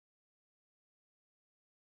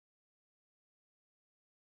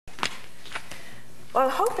Well,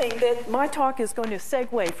 I'm hoping that my talk is going to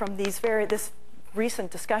segue from this recent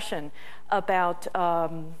discussion about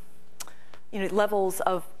levels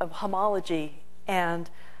of homology and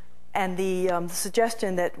the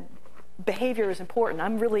suggestion that behavior is important.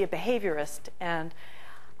 I'm really a behaviorist, and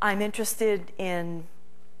I'm interested in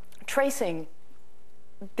tracing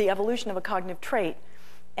the evolution of a cognitive trait,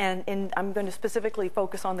 and I'm going to specifically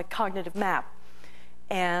focus on the cognitive map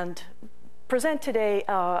and present today.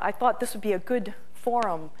 I thought this would be a good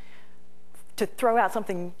forum to throw out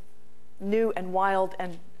something new and wild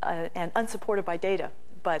and unsupported by data.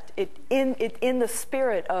 But in the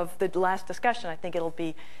spirit of the last discussion, I think it'll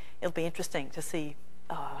be interesting to see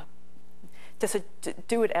to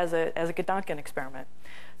do it as a Gedanken experiment.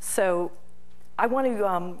 So I want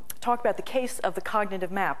to talk about the case of the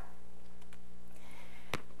cognitive map.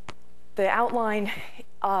 The outline,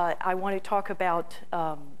 I want to talk about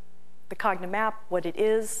the cognitive map, what it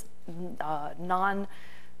is,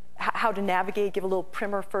 how to navigate, give a little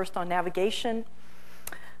primer first on navigation,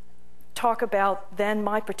 talk about then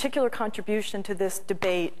my particular contribution to this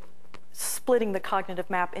debate, splitting the cognitive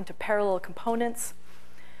map into parallel components,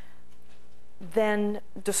 then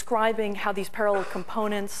describing how these parallel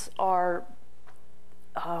components are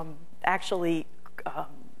actually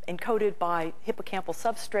encoded by hippocampal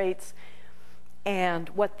substrates, and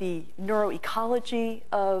what the neuroecology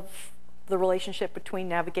of the relationship between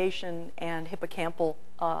navigation and hippocampus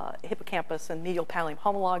and medial pallium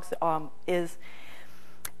homologs is.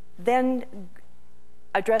 Then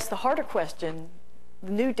address the harder question,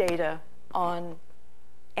 the new data on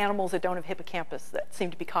animals that don't have hippocampus that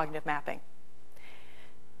seem to be cognitive mapping.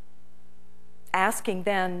 Asking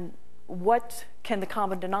then, what can the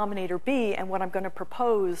common denominator be? And what I'm going to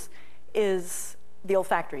propose is the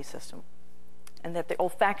olfactory system, and that the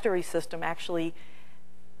olfactory system actually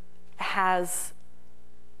has,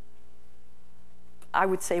 I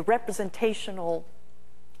would say, representational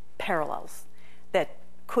parallels that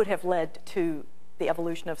could have led to the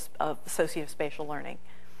evolution of associative spatial learning.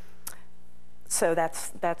 So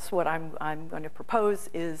that's what I'm going to propose,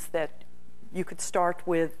 is that you could start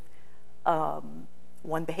with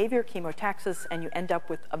one behavior, chemotaxis, and you end up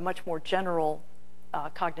with a much more general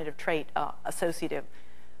cognitive trait, associative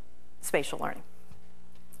spatial learning.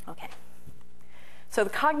 Okay. So the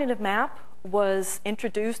cognitive map was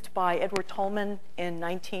introduced by Edward Tolman in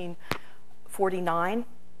 1949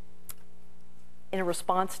 in a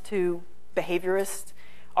response to behaviorists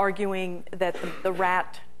arguing that the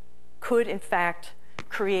rat could, in fact,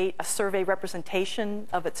 create a survey representation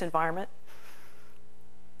of its environment,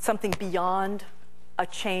 something beyond a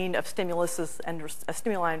chain of stimuluses and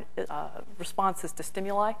responses to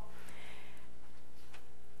stimuli.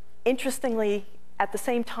 Interestingly, at the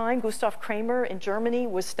same time, Gustav Kramer in Germany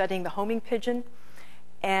was studying the homing pigeon,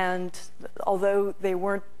 and although they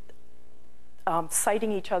weren't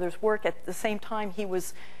citing each other's work, at the same time he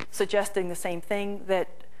was suggesting the same thing, that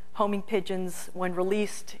homing pigeons, when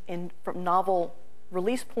released from novel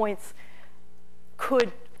release points,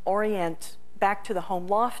 could orient back to the home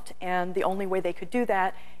loft, and the only way they could do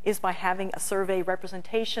that is by having a survey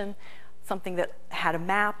representation, something that had a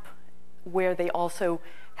map, where they also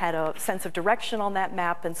had a sense of direction on that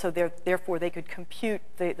map, and so therefore they could compute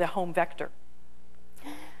the home vector.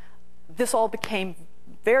 This all became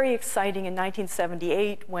very exciting in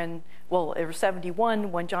 1978 when, well, it was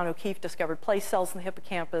 71, when John O'Keefe discovered place cells in the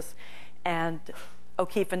hippocampus, and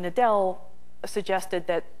O'Keefe and Nadell suggested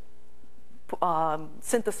that,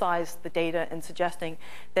 synthesized the data in suggesting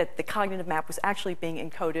that the cognitive map was actually being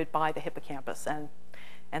encoded by the hippocampus, and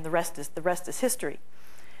the rest is history.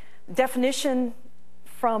 Definition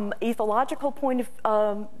from ethological point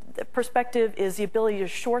of perspective is the ability to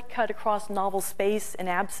shortcut across novel space in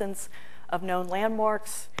absence of known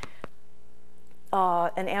landmarks.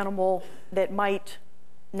 An animal that might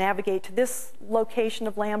navigate to this location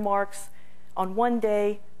of landmarks on one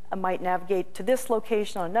day might navigate to this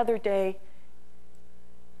location on another day.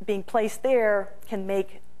 Being placed there can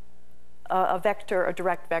make a vector, a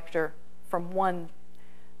direct vector, from one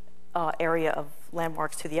area of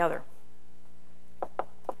landmarks to the other.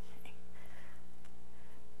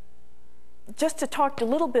 Just to talk a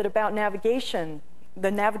little bit about navigation,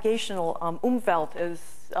 the navigational Umwelt, as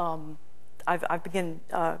I've begun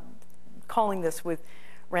calling this with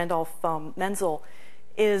Randolph Menzel,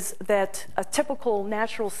 is that a typical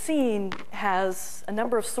natural scene has a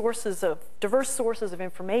number of diverse sources of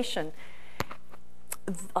information.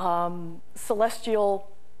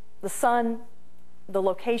 Celestial, the sun, the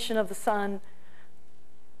location of the sun,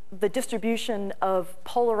 the distribution of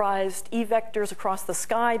polarized E-vectors across the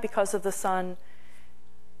sky because of the sun,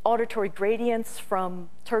 auditory gradients from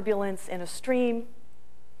turbulence in a stream,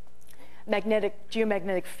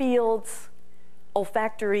 geomagnetic fields,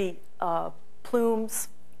 olfactory plumes.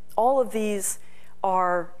 All of these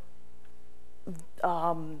are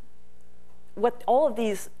what all of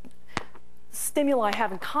these stimuli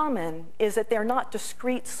have in common is that they're not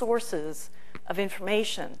discrete sources of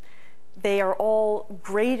information. They are all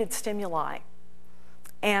graded stimuli.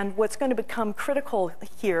 And what's going to become critical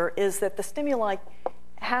here is that the stimuli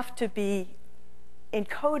have to be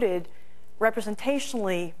encoded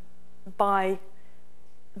representationally by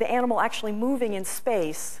the animal actually moving in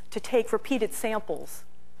space to take repeated samples,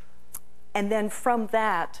 and then from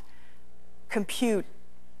that compute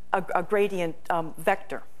a gradient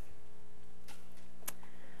vector.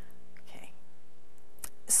 Okay.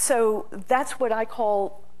 So that's what I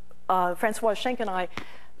call, Francois Schenk and I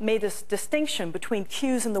made this distinction between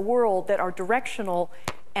cues in the world that are directional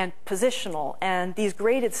and positional. And these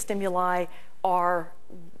graded stimuli are,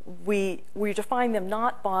 we define them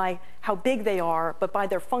not by how big they are, but by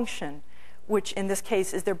their function, which in this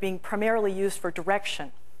case is they're being primarily used for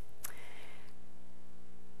direction.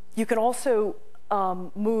 You can also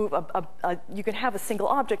you can have a single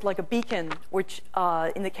object like a beacon, which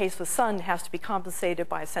in the case of the sun has to be compensated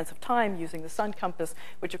by a sense of time using the sun compass,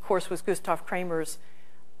 which of course was Gustav Kramer's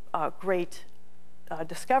great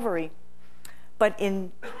discovery. But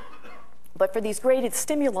for these graded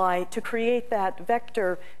stimuli, to create that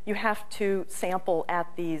vector, you have to sample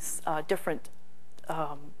at these different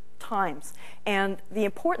times. And the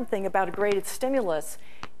important thing about a graded stimulus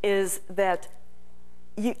is that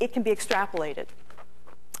it can be extrapolated.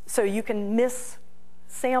 So you can miss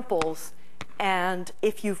samples, and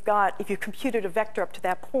if you've computed a vector up to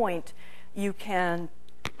that point, you can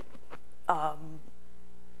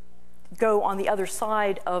go on the other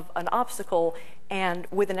side of an obstacle and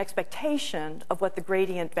with an expectation of what the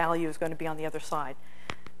gradient value is going to be on the other side.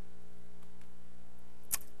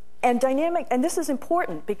 And this is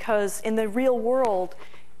important because in the real world,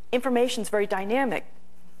 information is very dynamic.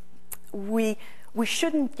 We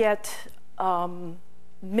shouldn't get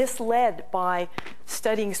misled by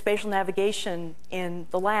studying spatial navigation in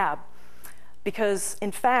the lab, because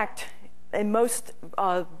in fact, in most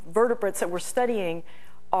vertebrates that we're studying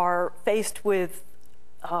are faced with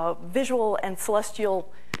visual and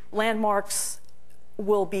celestial landmarks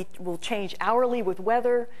will change hourly with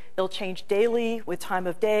weather, they'll change daily with time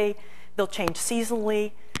of day, they'll change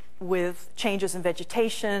seasonally with changes in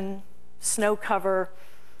vegetation, snow cover,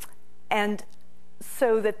 and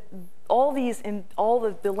so that all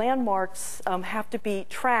of the landmarks have to be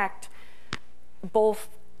tracked. Both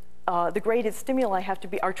the graded stimuli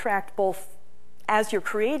are tracked both as you're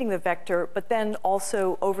creating the vector, but then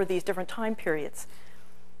also over these different time periods.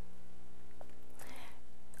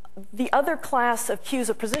 The other class of cues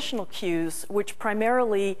are positional cues, which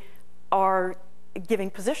primarily are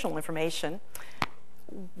giving positional information,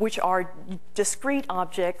 which are discrete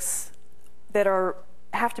objects that are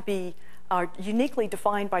uniquely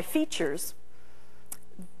defined by features.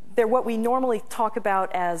 They're what we normally talk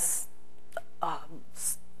about as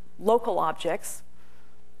local objects.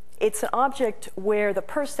 It's an object where the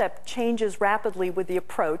percept changes rapidly with the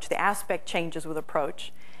approach, the aspect changes with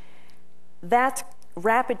approach. That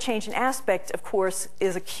rapid change in aspect, of course,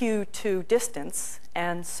 is a cue to distance,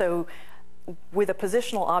 and so with a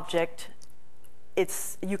positional object,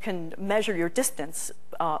 you can measure your distance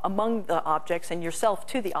among the objects and yourself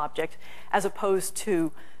to the object, as opposed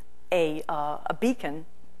to a beacon,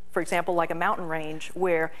 for example, like a mountain range,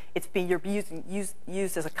 where you're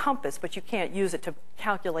used as a compass, but you can't use it to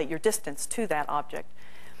calculate your distance to that object.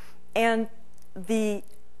 And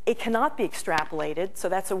it cannot be extrapolated, so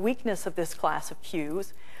that's a weakness of this class of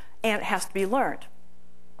cues, and it has to be learned.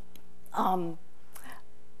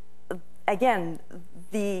 Again,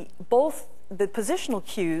 both the positional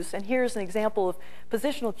cues, and here's an example of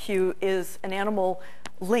positional cue, is an animal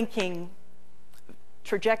linking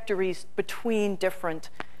trajectories between different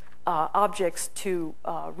objects to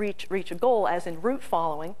reach a goal, as in route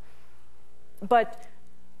following. But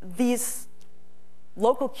these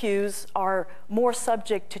local cues are more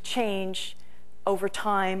subject to change over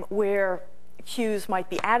time, where cues might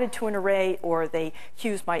be added to an array, or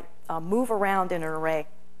cues might move around in an array.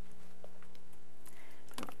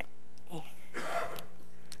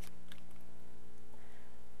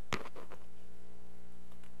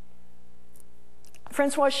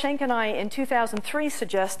 Francois Schenk and I, in 2003,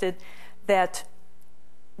 suggested that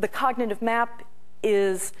the cognitive map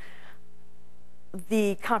is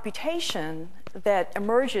the computation that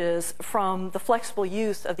emerges from the flexible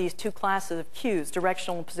use of these two classes of cues,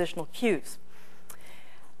 directional and positional cues.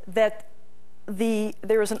 That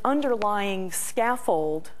there is an underlying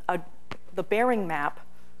scaffold, the bearing map,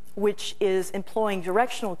 which is employing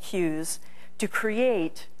directional cues to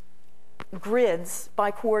create grids,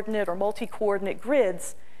 bi-coordinate or multi-coordinate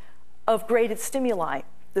grids of graded stimuli.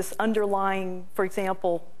 This underlying, for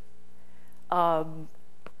example,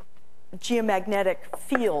 geomagnetic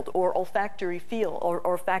field or olfactory field or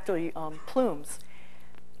olfactory plumes.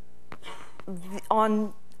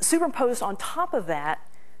 Superimposed on top of that,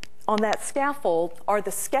 on that scaffold, are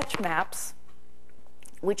the sketch maps,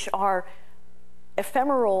 which are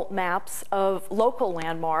ephemeral maps of local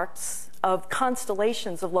landmarks, of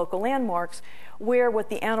constellations of local landmarks, where what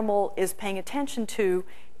the animal is paying attention to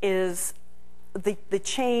is the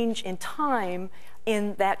change in time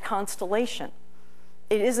in that constellation.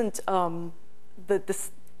 It isn't, the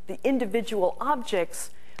individual objects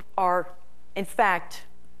are, in fact,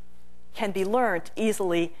 can be learned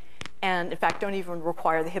easily, and in fact don't even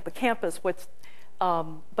require the hippocampus. But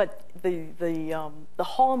the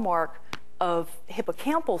hallmark of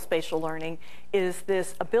hippocampal spatial learning is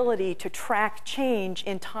this ability to track change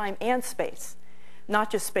in time and space,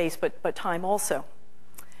 not just space, but time also.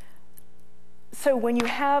 So when you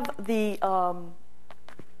have the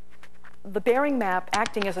bearing map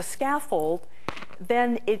acting as a scaffold,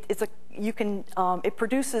 then it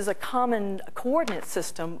produces a common coordinate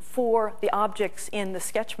system for the objects in the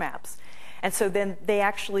sketch maps. And so then they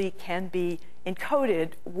actually can be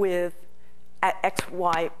encoded with at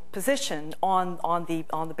XY position on the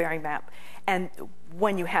bearing map. And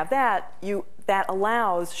when you have that, that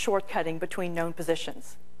allows shortcutting between known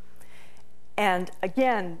positions. And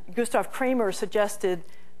again, Gustav Kramer suggested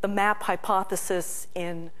the map hypothesis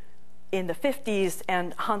in the 50s,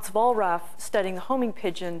 and Hans Wallraff, studying the homing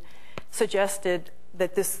pigeon, suggested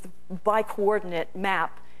that this bi-coordinate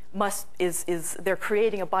map they're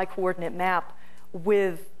creating a bi-coordinate map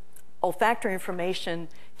with olfactory information.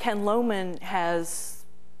 Ken Lohman has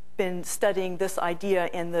been studying this idea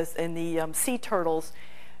in the sea turtles,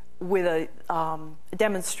 with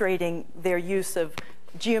demonstrating their use of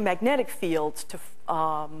geomagnetic fields to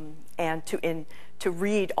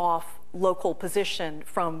read off local position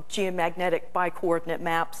from geomagnetic bi-coordinate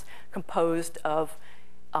maps composed of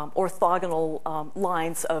orthogonal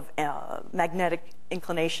lines of magnetic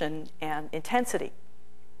inclination and intensity.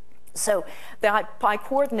 So the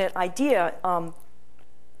bi-coordinate idea,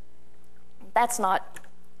 that's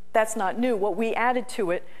not new. What we added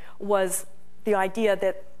to it was the idea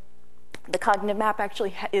that the cognitive map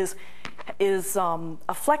actually is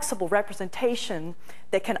a flexible representation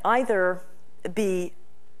that can either be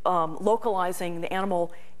localizing the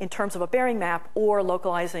animal in terms of a bearing map or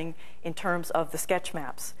localizing in terms of the sketch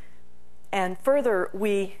maps. And further,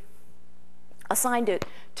 we assigned it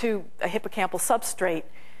to a hippocampal substrate.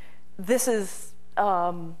 This is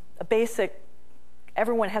a basic,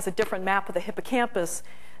 everyone has a different map of the hippocampus.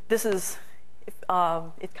 This is,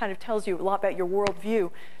 it kind of tells you a lot about your worldview.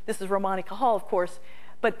 This is Romani Cajal, of course.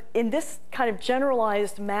 But in this kind of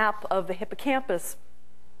generalized map of the hippocampus,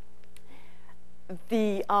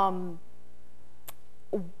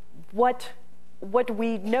 what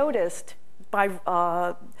we noticed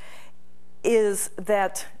is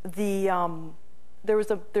that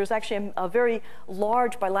there's actually a very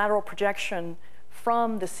large bilateral projection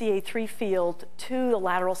from the CA3 field to the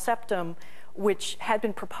lateral septum, which had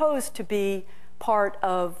been proposed to be part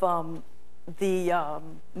of the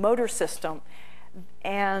motor system.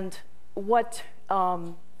 And what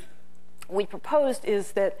we proposed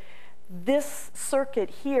is that this circuit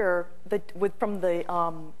here, from the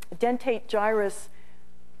dentate gyrus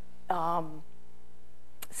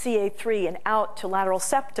CA3 and out to lateral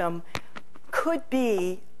septum, could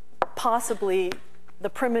be possibly the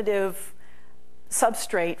primitive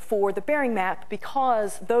substrate for the bearing map,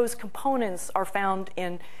 because those components are found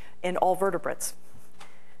in all vertebrates.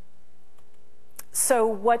 So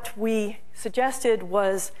what we suggested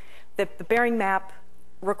was that the bearing map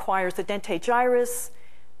requires the dentate gyrus,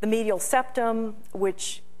 the medial septum,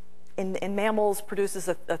 which in mammals produces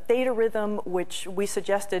a theta rhythm, which we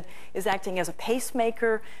suggested is acting as a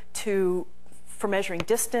pacemaker for measuring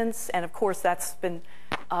distance. And of course, that's been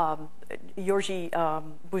Georgi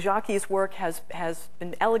Bujaki's work has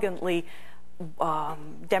been elegantly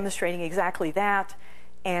demonstrating exactly that.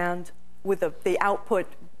 And with the output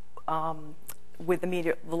with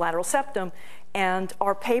the lateral septum, and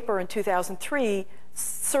our paper in 2003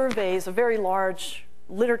 surveys a very large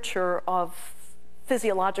literature of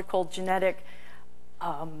physiological, genetic,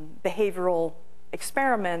 behavioral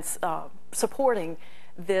experiments supporting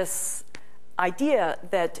this idea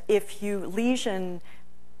that if you lesion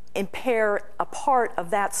impair a part of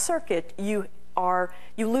that circuit, you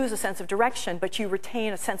lose a sense of direction, but you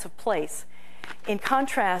retain a sense of place. In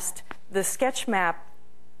contrast, the sketch map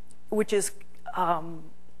which is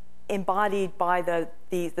embodied by the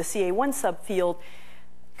CA1 subfield,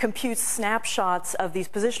 computes snapshots of these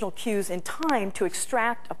positional cues in time to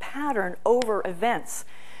extract a pattern over events.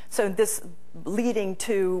 So this leading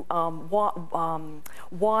to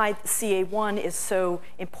why CA1 is so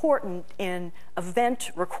important in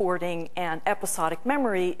event recording and episodic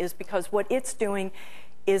memory is because what it's doing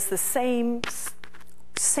is the same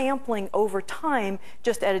sampling over time,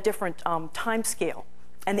 just at a different time scale.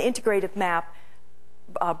 And the integrative map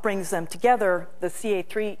brings them together. The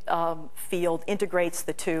CA3 field integrates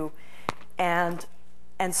the two. And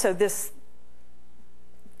so this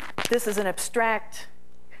is an abstract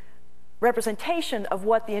representation of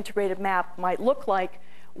what the integrated map might look like,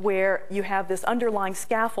 where you have this underlying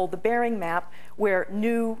scaffold, the bearing map, where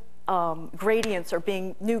new gradients are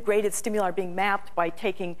new graded stimuli are being mapped by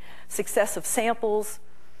taking successive samples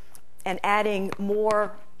and adding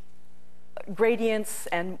more gradients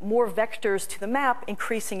and more vectors to the map,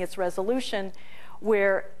 increasing its resolution,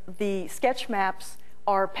 where the sketch maps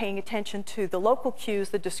are paying attention to the local cues,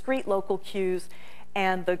 the discrete local cues,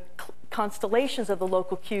 and the constellations of the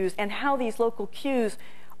local cues, and how these local cues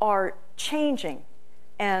are changing,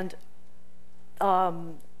 and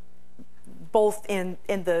both in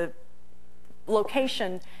the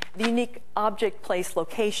location, the unique object place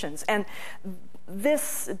locations. And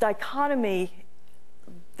this dichotomy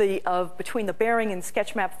between the bearing and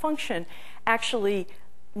sketch map function actually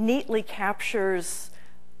neatly captures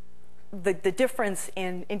the difference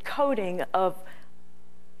in encoding of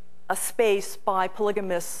a space by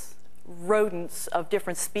polygamous rodents of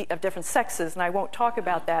different sexes, and I won't talk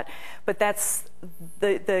about that, but that's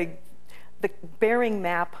the bearing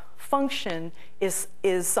map function is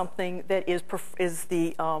something that is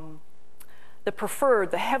the preferred,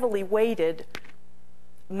 the heavily weighted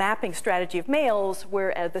mapping strategy of males,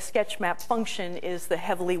 whereas the sketch map function is the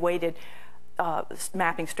heavily weighted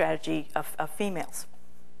mapping strategy of females.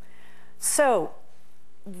 So,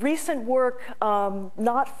 recent work,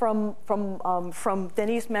 not from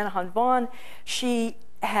Denise Menahan-Vaughn, she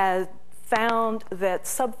has found that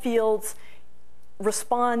subfields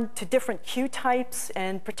respond to different cue types,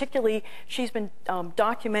 and particularly she's been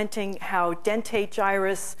documenting how dentate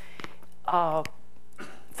gyrus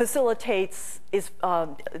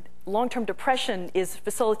long-term depression is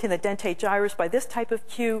facilitating the dentate gyrus by this type of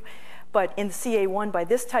cue, but in CA1 by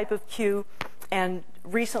this type of cue. And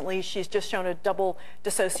recently, she's just shown a double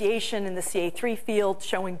dissociation in the CA3 field,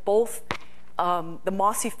 showing both the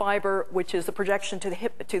mossy fiber, which is the projection to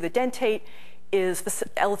the dentate,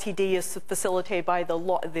 LTD is facilitated by the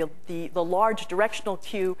large directional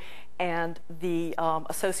cue, and the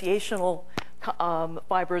associational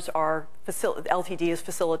fibers LTD is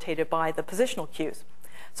facilitated by the positional cues.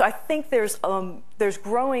 So I think there's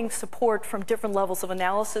growing support from different levels of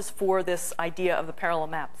analysis for this idea of the parallel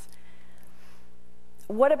maps.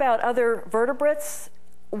 What about other vertebrates?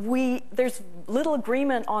 There's little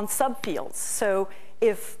agreement on subfields. So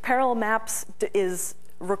if parallel maps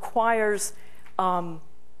requires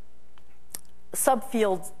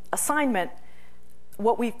subfield assignment,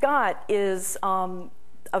 what we've got is a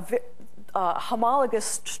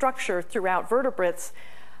homologous structure throughout vertebrates,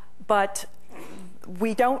 but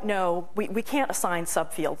we don't know, we can't assign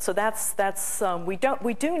subfields. So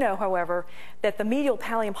we do know, however, that the medial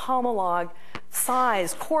pallium homolog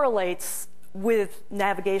size correlates with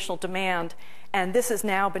navigational demand, and this has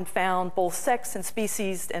now been found both sex and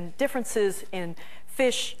species and differences in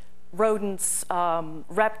fish, rodents,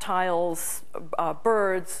 reptiles,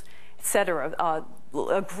 birds, etc.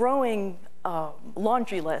 A growing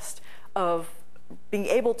laundry list of being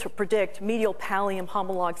able to predict medial pallium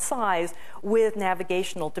homolog size with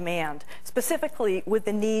navigational demand, specifically with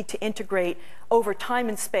the need to integrate over time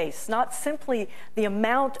and space, not simply the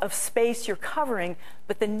amount of space you're covering,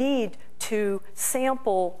 but the need to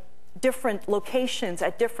sample different locations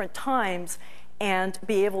at different times and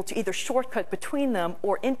be able to either shortcut between them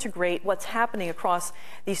or integrate what's happening across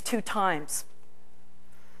these two times.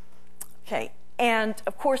 Okay. And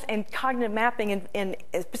of course, in cognitive mapping,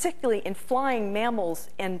 particularly in flying mammals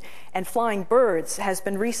and flying birds, has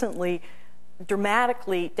been recently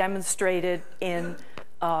dramatically demonstrated in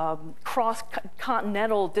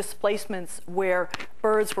cross-continental displacements where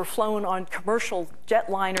birds were flown on commercial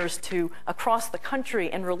jetliners across the country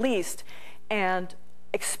and released, and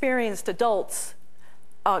experienced adults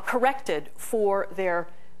corrected for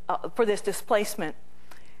this displacement,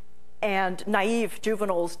 and naive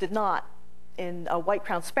juveniles did not. In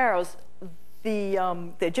white-crowned sparrows, the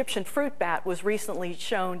Egyptian fruit bat was recently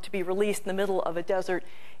shown to be released in the middle of a desert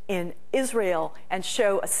in Israel and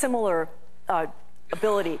show a similar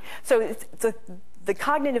ability. So the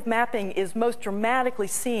cognitive mapping is most dramatically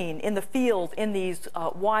seen in the field in these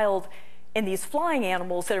in these flying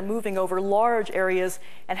animals that are moving over large areas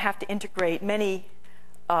and have to integrate many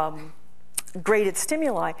graded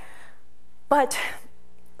stimuli. But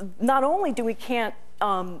not only do we can't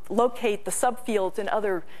locate the subfields in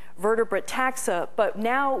other vertebrate taxa, but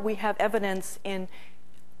now we have evidence in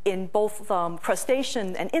both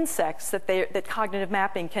crustacean and insects that cognitive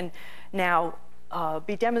mapping can now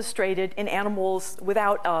be demonstrated in animals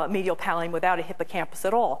without medial pallium, without a hippocampus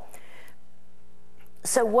at all.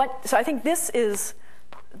 So I think this is,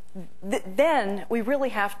 then we really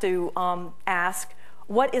have to ask,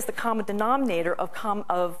 what is the common denominator of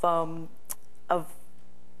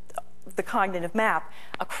the cognitive map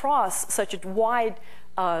across such a wide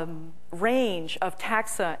range of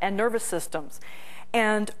taxa and nervous systems?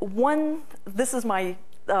 And this is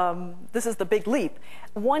the big leap.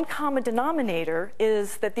 One common denominator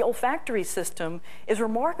is that the olfactory system is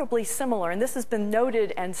remarkably similar, and this has been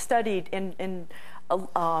noted and studied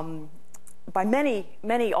by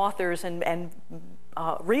many authors and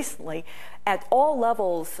recently at all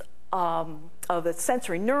levels of the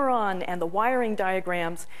sensory neuron and the wiring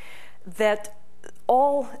diagrams, that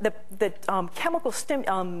chemical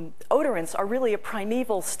odorants are really a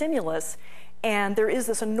primeval stimulus, and there is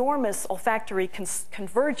this enormous olfactory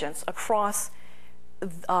convergence across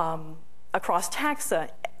taxa.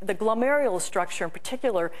 The glomerular structure in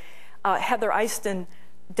particular, Heather Eiston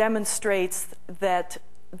demonstrates that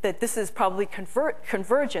this is probably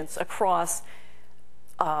convergence across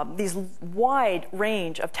these wide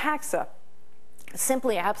range of taxa,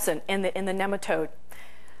 simply absent in the nematode.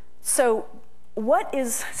 So what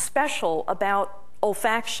is special about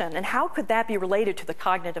olfaction, and how could that be related to the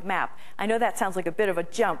cognitive map? I know that sounds like a bit of a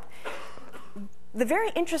jump. The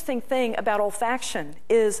very interesting thing about olfaction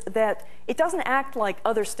is that it doesn't act like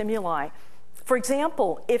other stimuli. For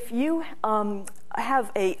example, if you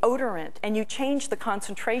have an odorant and you change the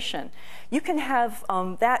concentration, you can have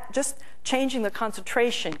that, just changing the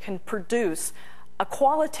concentration can produce a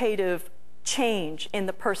qualitative change in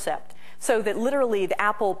the percept, so that literally the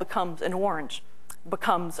apple becomes an orange,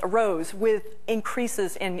 becomes a rose with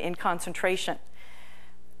increases in concentration.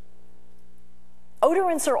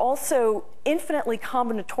 Odorants are also infinitely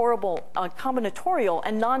combinatorial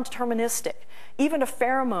and non-deterministic. Even a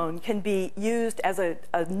pheromone can be used as a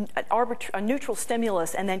neutral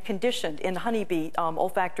stimulus and then conditioned in honeybee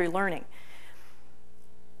olfactory learning.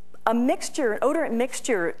 An odorant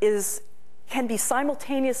mixture can be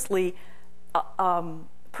simultaneously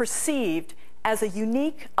perceived as a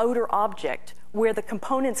unique odor object where the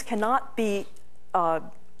components cannot be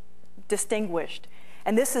distinguished.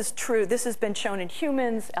 And this is true. This has been shown in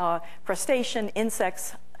humans, crustacean,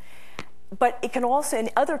 insects. But it can also, in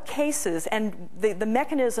other cases, and the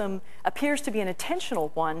mechanism appears to be an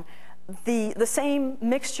intentional one, the same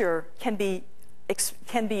mixture can be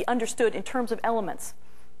understood in terms of elements,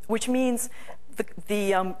 which means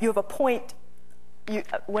you have a point.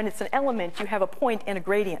 When it's an element, you have a point and a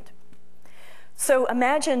gradient. So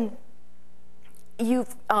imagine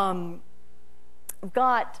you've got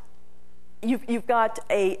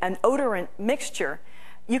an odorant mixture.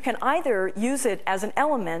 You can either use it as an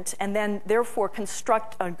element and then therefore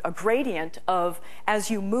construct a gradient of,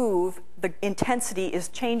 as you move, the intensity is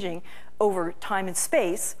changing over time and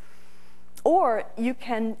space, or you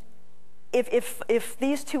can, if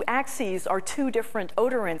these two axes are two different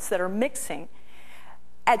odorants that are mixing,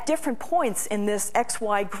 at different points in this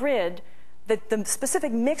XY grid, the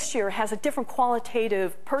specific mixture has a different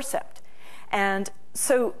qualitative percept. And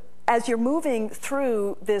so as you're moving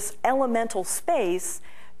through this elemental space,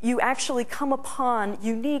 you actually come upon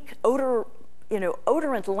unique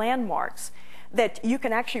odorant landmarks that you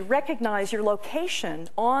can actually recognize your location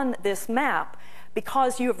on this map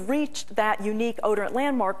because you have reached that unique odorant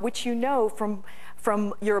landmark, which you know from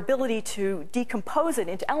your ability to decompose it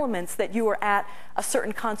into elements that you are at a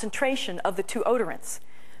certain concentration of the two odorants.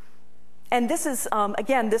 And this is,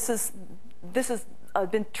 again, this has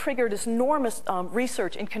been triggered this enormous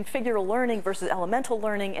research in configural learning versus elemental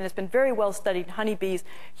learning, and it's been very well studied in honeybees,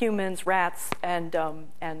 humans, rats, and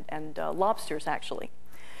lobsters, actually.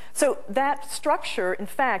 So that structure, in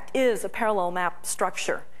fact, is a parallel map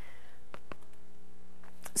structure.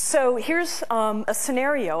 So here's a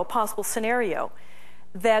scenario, a possible scenario,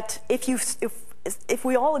 that if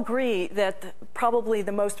we all agree that probably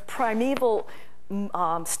the most primeval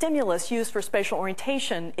stimulus used for spatial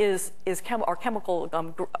orientation are chemical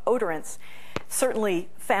odorants, certainly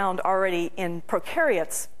found already in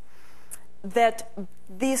prokaryotes, that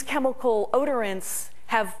these chemical odorants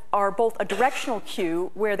are both a directional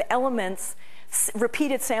cue where the elements,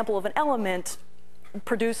 repeated sample of an element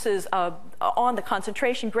produces, on the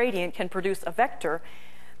concentration gradient, can produce a vector.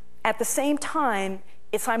 At the same time,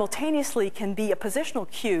 it simultaneously can be a positional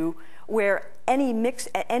cue where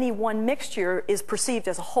any one mixture is perceived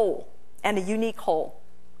as a whole, and a unique whole.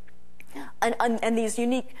 And these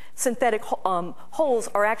unique synthetic wholes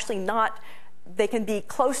are actually not, they can be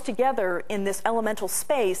close together in this elemental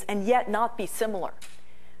space and yet not be similar.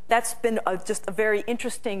 That's been just a very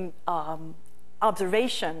interesting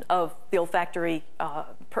observation of the olfactory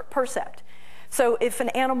percept. So if an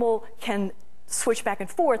animal can switch back and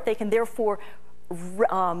forth, they can therefore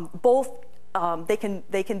they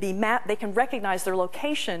can recognize their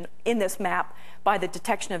location in this map by the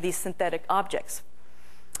detection of these synthetic objects.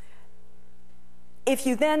 If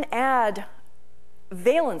you then add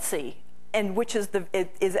valency, and which is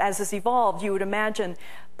as it's evolved, you would imagine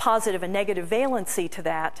positive and negative valency to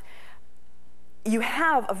that, you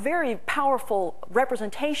have a very powerful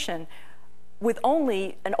representation with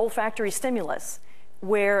only an olfactory stimulus,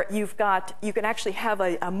 where you can actually have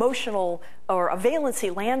an emotional or a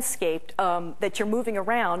valency landscape that you're moving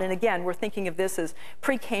around. And again, we're thinking of this as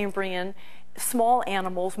Precambrian, small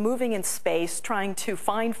animals moving in space, trying to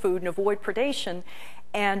find food and avoid predation.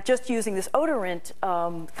 And just using this odorant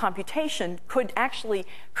computation could actually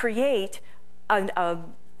create a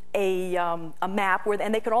map where,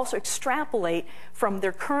 and they could also extrapolate from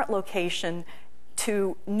their current location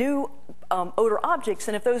to new odor objects.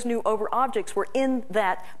 And if those new odor objects were in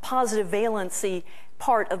that positive valency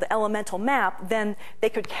part of the elemental map, then they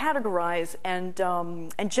could categorize and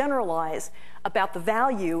generalize about the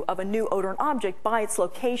value of a new odorant object by its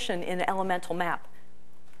location in an elemental map.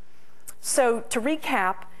 So to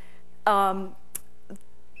recap,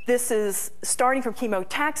 this is starting from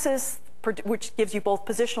chemotaxis, which gives you both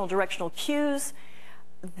positional and directional cues.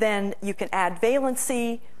 Then you can add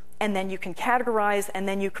valency, and then you can categorize, and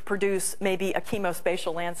then you could produce maybe a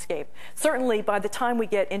chemospatial landscape. Certainly, by the time we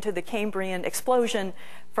get into the Cambrian explosion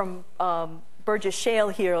from Burgess Shale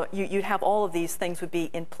here, you'd have all of these things would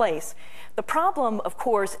be in place. The problem, of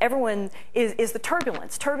course, is the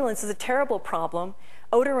turbulence. Turbulence is a terrible problem.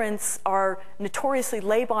 Odorants are notoriously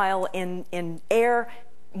labile in air,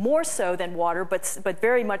 more so than water, but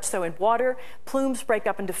very much so in water. Plumes break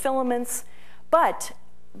up into filaments. But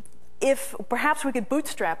if perhaps we could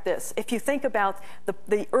bootstrap this, if you think about the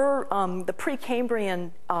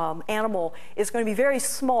Precambrian animal is going to be very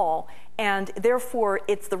small, and therefore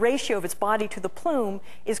the ratio of its body to the plume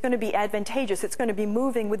is going to be advantageous. It's going to be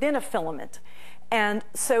moving within a filament. And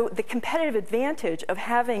so the competitive advantage of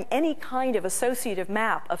having any kind of associative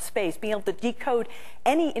map of space, being able to decode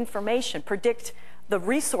any information, predict the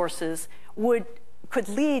resources, could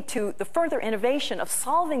lead to the further innovation of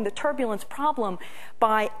solving the turbulence problem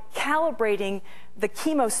by calibrating the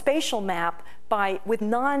chemospatial map with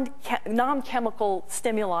non-chemical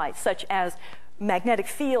stimuli, such as magnetic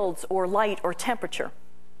fields or light or temperature.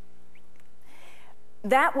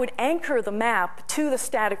 That would anchor the map to the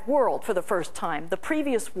static world for the first time. The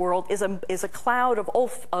previous world is a cloud of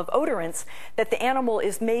odorants that the animal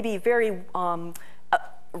is maybe very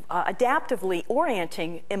adaptively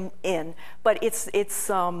orienting in, but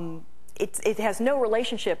it has no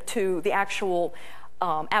relationship to the actual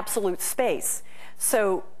absolute space.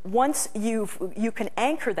 So once you can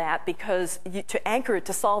anchor that, because to anchor it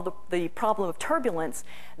to solve the problem of turbulence,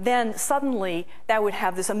 then suddenly that would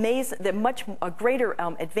have this much greater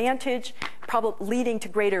advantage, probably leading to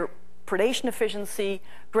greater predation efficiency,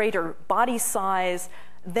 greater body size.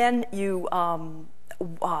 Then you're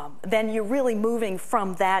really moving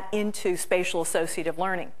from that into spatial associative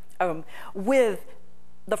learning with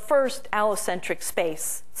the first allocentric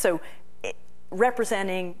space. So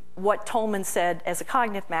representing what Tolman said as a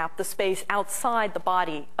cognitive map, the space outside the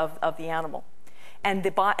body of the animal, and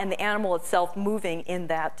the animal itself moving in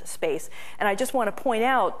that space. And I just want to point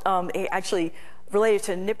out, actually related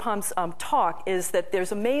to Nipham's talk, is that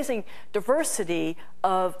there's amazing diversity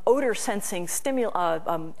of odor sensing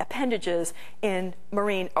appendages in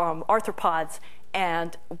marine arthropods,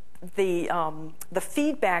 and the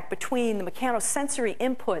feedback between the mechanosensory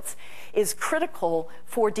inputs is critical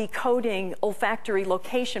for decoding olfactory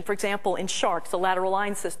location. For example, in sharks, the lateral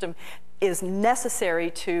line system is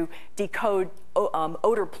necessary to decode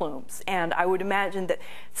odor plumes. And I would imagine that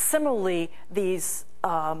similarly, this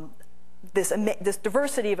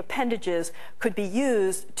diversity of appendages could be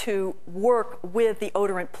used to work with the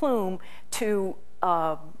odorant plume to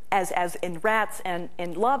as in rats and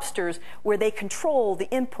in lobsters, where they control the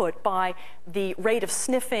input by the rate of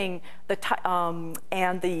sniffing,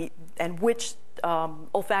 and which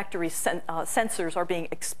olfactory sensors are being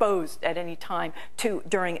exposed at any time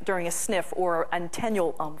during a sniff or an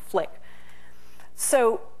antennual flick.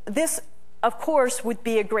 So this, of course, would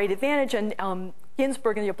be a great advantage, and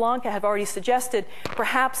Ginsburg and Jablonka have already suggested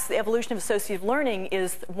perhaps the evolution of associative learning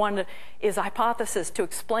is a hypothesis to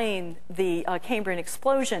explain the Cambrian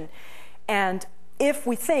explosion. And if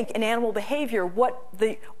we think in animal behavior, what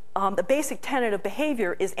the basic tenet of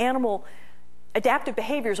behavior is adaptive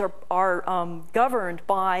behaviors are governed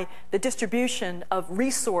by the distribution of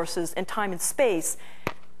resources in time and space.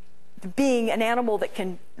 Being an animal that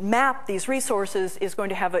can map these resources is going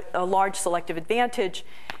to have a large selective advantage,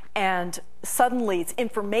 and suddenly its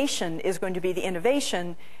information is going to be the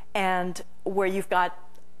innovation, and where you've got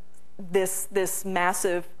this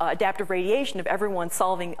massive adaptive radiation of everyone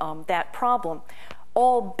solving that problem,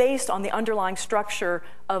 all based on the underlying structure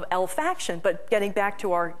of olfaction. But getting back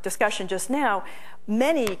to our discussion just now,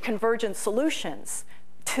 many convergent solutions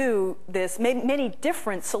to this, many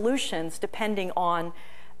different solutions depending on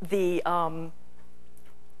the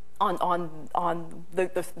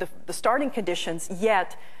starting conditions,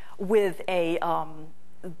 yet with a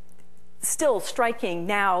still striking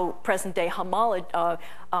now present-day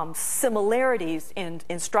similarities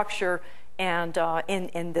in structure and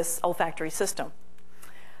in this olfactory system.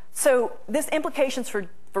 So this implications for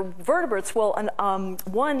vertebrates, well,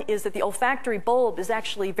 one is that the olfactory bulb is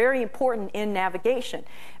actually very important in navigation,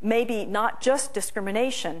 maybe not just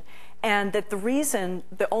discrimination, and that the reason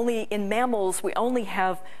that only in mammals we only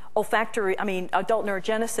have adult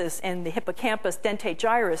neurogenesis in the hippocampus dentate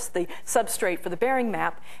gyrus, the substrate for the bearing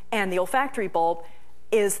map, and the olfactory bulb,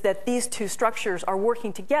 is that these two structures are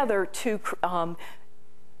working together to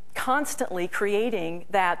constantly creating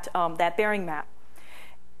that bearing map.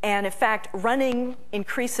 And in fact, running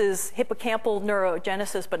increases hippocampal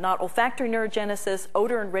neurogenesis, but not olfactory neurogenesis.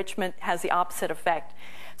 Odor enrichment has the opposite effect.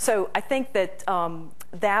 So I think that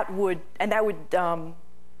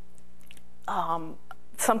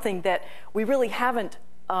something that we really haven't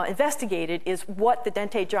investigated is what the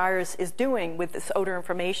dentate gyrus is doing with this odor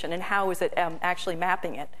information and how is it actually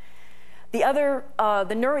mapping it. The other,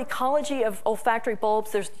 the neuroecology of olfactory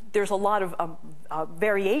bulbs, there's a lot of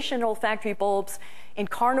variation in olfactory bulbs. In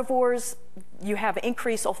carnivores, you have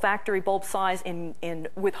increased olfactory bulb size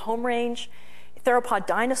with home range. Theropod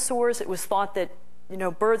dinosaurs, it was thought that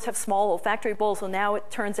birds have small olfactory bulbs, and now it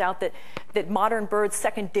turns out that modern birds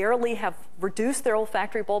secondarily have reduced their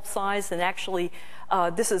olfactory bulb size, and actually,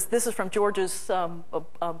 this is from George's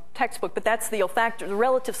textbook, but that's the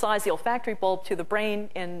relative size of the olfactory bulb to the brain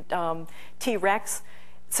in T. rex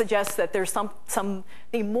suggests that there's something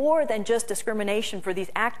more than just discrimination for these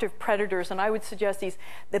active predators, and I would suggest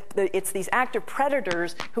it's these active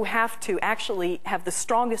predators who have to actually have the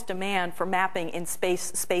strongest demand for mapping in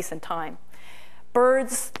space and time.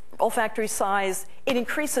 Birds, olfactory size, it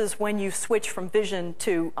increases when you switch from vision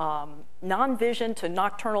to non-vision to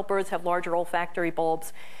nocturnal. Birds have larger olfactory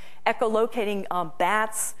bulbs. Echolocating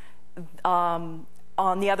bats,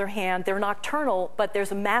 on the other hand, they're nocturnal, but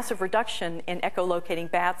there's a massive reduction in echolocating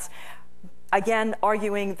bats. Again,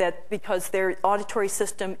 arguing that because their auditory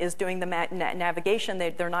system is doing the navigation,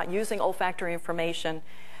 they're not using olfactory information.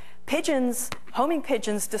 Pigeons, homing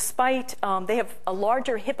pigeons, despite they have a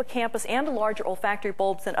larger hippocampus and a larger olfactory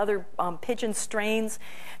bulbs than other pigeon strains.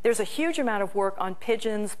 There's a huge amount of work on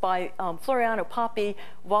pigeons by Floriano Papi,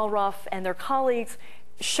 Walraff, and their colleagues,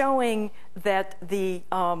 showing that the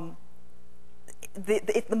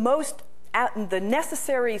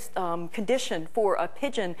necessary condition for a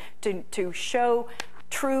pigeon to show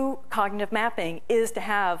true cognitive mapping is to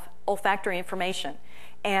have olfactory information.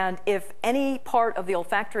 And if any part of the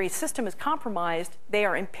olfactory system is compromised, they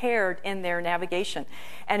are impaired in their navigation.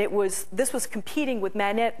 And this was competing with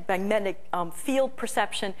magnetic field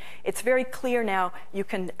perception. It's very clear now you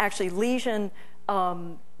can actually lesion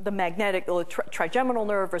the magnetic trigeminal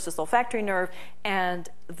nerve versus olfactory nerve, and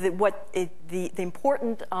the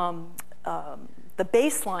important the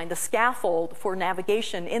baseline, the scaffold for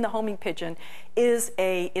navigation in the homing pigeon is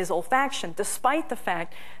olfaction, despite the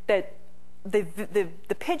fact that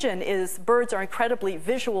the pigeon birds are incredibly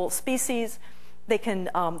visual species.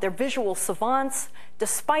 They're visual savants,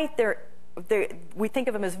 despite we think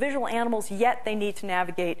of them as visual animals, yet they need to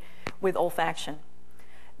navigate with olfaction.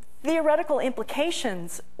 Theoretical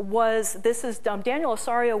implications this is Daniel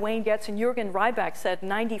Osorio, Wayne Getz, and Jürgen Rybak said in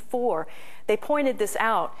 '94. They pointed this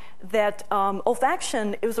out, that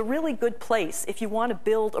olfaction is a really good place if you want to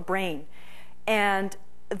build a brain. And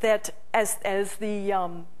that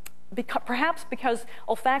perhaps because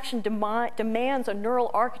olfaction demands a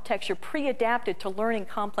neural architecture pre-adapted to learning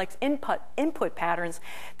complex input patterns,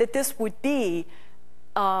 that this would be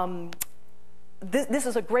this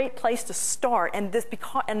is a great place to start, and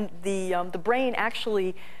the brain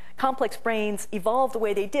actually complex brains evolved the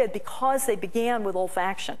way they did because they began with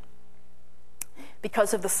olfaction,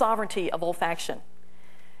 because of the sovereignty of olfaction.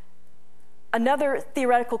 Another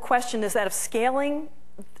theoretical question is that of scaling,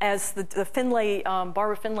 as the Finlay,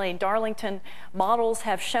 Barbara Finlay and Darlington models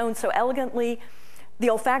have shown so elegantly.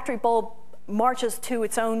 The olfactory bulb marches to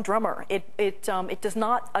its own drummer. It is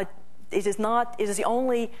the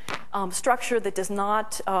only structure that does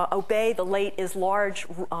not obey the late is large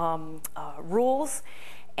rules.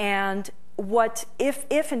 And what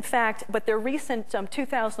if in fact, but their recent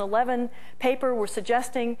 2011 paper were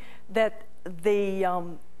suggesting that the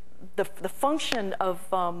function of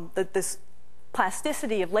this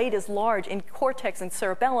plasticity of late is large in cortex and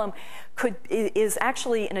cerebellum is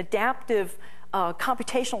actually an adaptive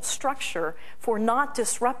computational structure for not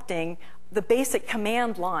disrupting the basic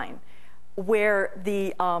command line, where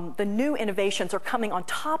the new innovations are coming on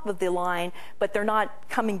top of the line, but they're not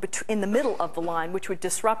coming in the middle of the line, which would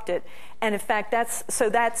disrupt it. And in fact, that's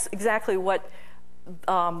exactly what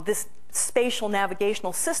this spatial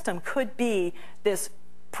navigational system could be, this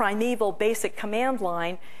primeval basic command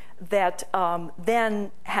line that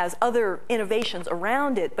then has other innovations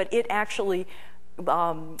around it, but it actually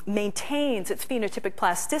maintains its phenotypic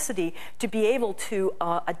plasticity to be able to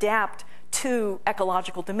adapt to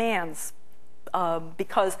ecological demands.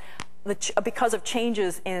 Because of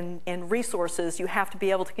changes in resources, you have to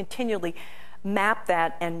be able to continually map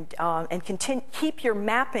that and keep your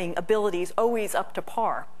mapping abilities always up to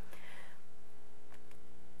par.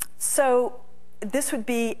 So this would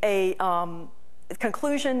be a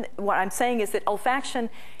conclusion. What I'm saying is that olfaction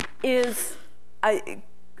is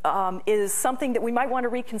something that we might want to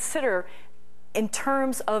reconsider in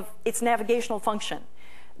terms of its navigational function.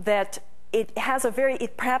 That it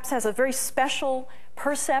perhaps has a very special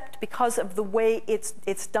percept because of the way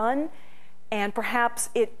it's done, and perhaps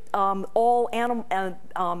it or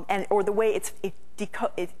the way it's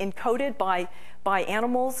encoded by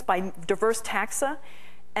animals, by diverse taxa,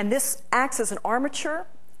 and this acts as an armature,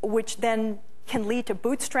 which then can lead to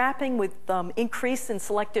bootstrapping with increase in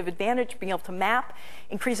selective advantage, being able to map,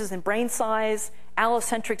 increases in brain size,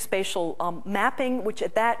 allocentric spatial mapping, which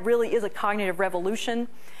at that really is a cognitive revolution.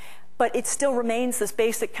 But it still remains this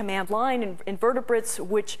basic command line in invertebrates,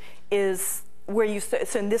 which is where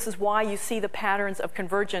and this is why you see the patterns of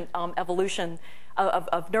convergent evolution,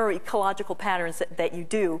 of neuroecological patterns that you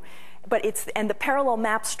do. But and the parallel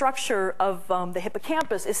map structure of the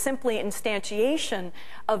hippocampus is simply an instantiation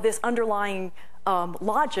of this underlying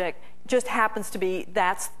logic. Just happens to be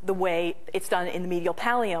that's the way it's done in the medial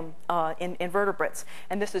pallium in invertebrates.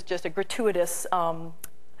 And this is just a gratuitous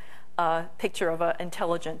picture of an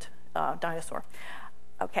intelligent dinosaur.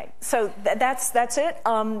 Okay, so that's it.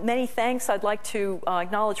 Many thanks. I'd like to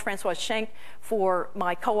acknowledge Françoise Schenk for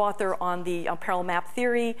my co-author on the parallel map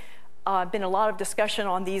theory. Been a lot of discussion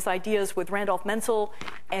on these ideas with Randolph Menzel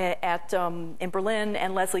in Berlin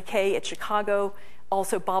and Leslie Kay at Chicago.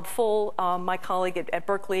 Also Bob Full, my colleague at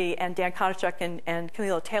Berkeley, and Dan Kotachuk and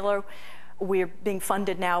Camilo Taylor. We're being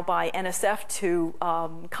funded now by NSF to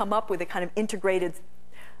come up with a kind of integrated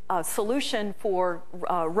solution for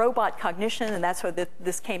robot cognition, and that's what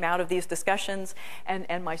this came out of these discussions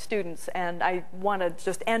and my students. And I want to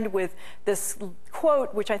just end with this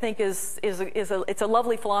quote, which I think it's a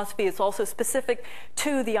lovely philosophy. It's also specific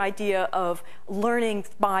to the idea of learning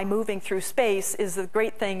by moving through space. Is the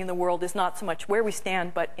great thing in the world is not so much where we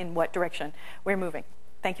stand, but in what direction we're moving.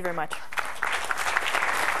 Thank you very much.